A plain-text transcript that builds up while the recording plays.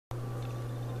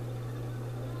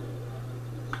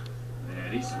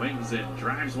And he swings and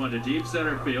drives one to deep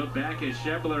center field. Back is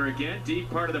Schebler again. Deep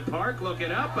part of the park. Looking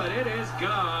up, but it is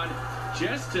gone.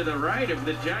 Just to the right of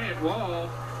the giant wall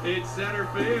in center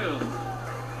field.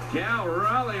 Cal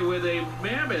Raleigh with a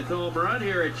mammoth home run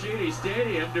here at Cheney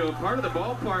Stadium to a part of the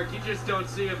ballpark you just don't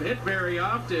see him hit very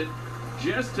often.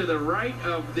 Just to the right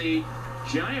of the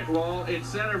giant wall in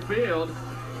center field.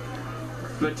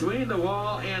 Between the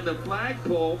wall and the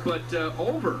flagpole, but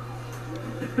over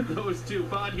those two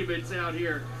monuments out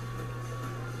here.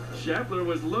 Schebler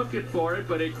was looking for it,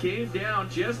 but it came down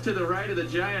just to the right of the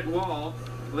giant wall,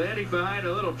 landing behind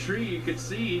a little tree you can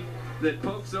see that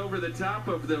pokes over the top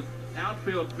of the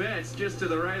outfield fence just to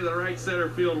the right of the right center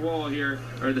field wall here,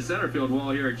 or the center field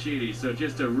wall here at Cheney. So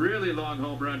just a really long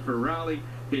home run for Raleigh,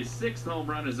 his 6th home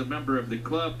run as a member of the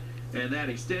club, and that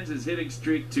extends his hitting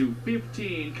streak to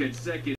 15 consecutive